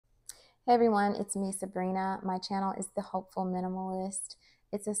Hey everyone, it's me, Sabrina. My channel is The Hopeful Minimalist.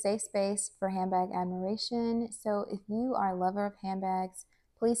 It's a safe space for handbag admiration. So if you are a lover of handbags,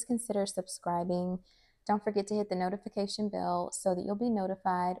 please consider subscribing. Don't forget to hit the notification bell so that you'll be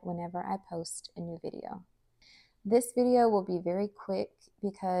notified whenever I post a new video. This video will be very quick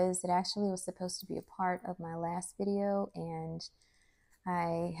because it actually was supposed to be a part of my last video and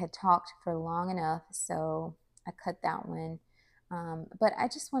I had talked for long enough, so I cut that one. But I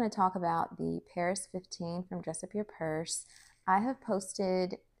just want to talk about the Paris 15 from Dress Up Your Purse. I have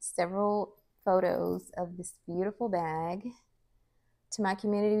posted several photos of this beautiful bag to my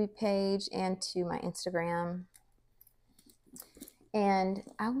community page and to my Instagram. And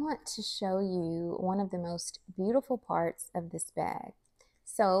I want to show you one of the most beautiful parts of this bag.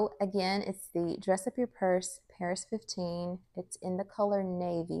 So again, it's the Dress Up Your Purse Paris 15. It's in the color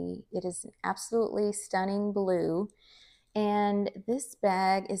navy. It is an absolutely stunning blue. And this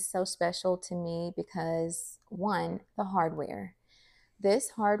bag is so special to me because, one, the hardware. This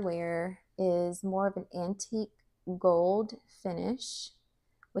hardware is more of an antique gold finish,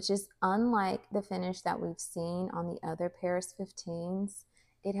 which is unlike the finish that we've seen on the other Paris 15s.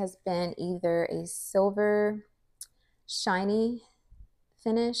 It has been either a silver shiny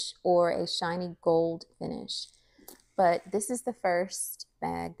finish or a shiny gold finish. But this is the first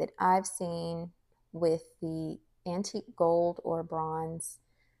bag that I've seen with the antique gold or bronze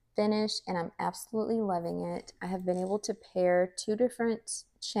finish, and I'm absolutely loving it. I have been able to pair two different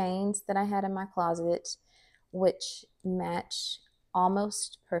chains that I had in my closet, which match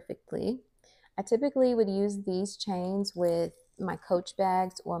almost perfectly. I typically would use these chains with my Coach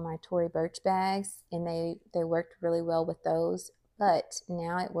bags or my Tory Burch bags, and they worked really well with those, but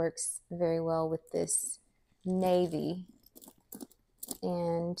now it works very well with this navy,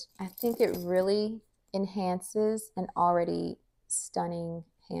 and I think it really enhances an already stunning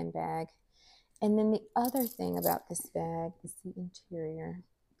handbag. And then the other thing about this bag is the interior.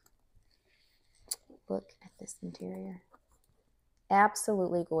 Look at this interior.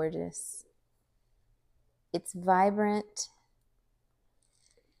 Absolutely gorgeous. It's vibrant.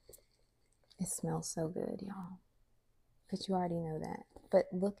 It smells so good, y'all. But you already know that. But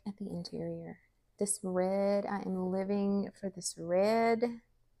look at the interior. This red, I am living for this red.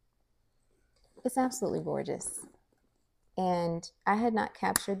 It's absolutely gorgeous. And I had not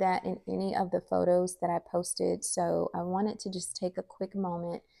captured that in any of the photos that I posted, so I wanted to just take a quick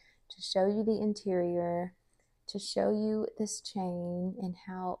moment to show you the interior, to show you this chain and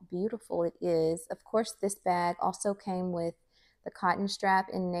how beautiful it is. Of course, this bag also came with the cotton strap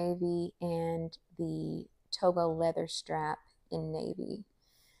in navy and the Togo leather strap in navy.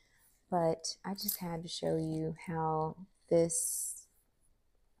 But I just had to show you how this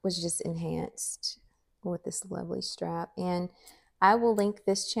was just enhanced with this lovely strap. And I will link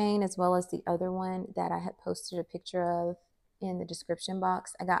this chain as well as the other one that I had posted a picture of in the description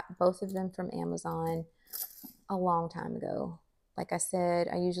box. I got both of them from Amazon a long time ago. Like I said,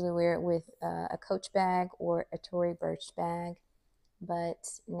 I usually wear it with a Coach bag or a Tory Burch bag,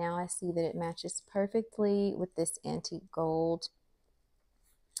 but now I see that it matches perfectly with this antique gold.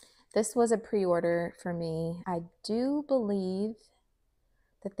 This was a pre-order for me. I do believe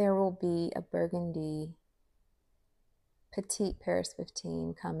that there will be a Burgundy petite Paris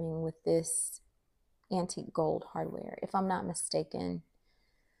 15 coming with this antique gold hardware, if I'm not mistaken.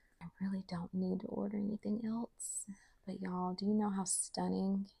 I really don't need to order anything else, but y'all, do you know how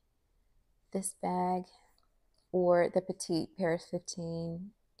stunning this bag or the petite Paris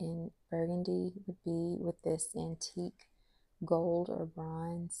 15 in Burgundy would be with this antique gold or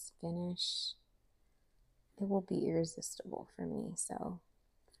bronze finish? It will be irresistible for me. So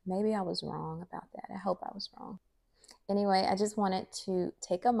maybe I was wrong about that. I hope I was wrong. Anyway, I just wanted to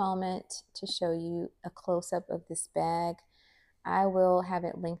take a moment to show you a close-up of this bag. I will have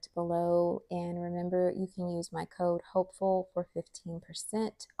it linked below, and remember, you can use my code HOPEFUL for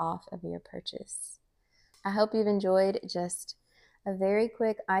 15% off of your purchase. I hope you've enjoyed just a very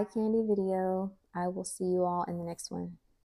quick eye candy video. I will see you all in the next one.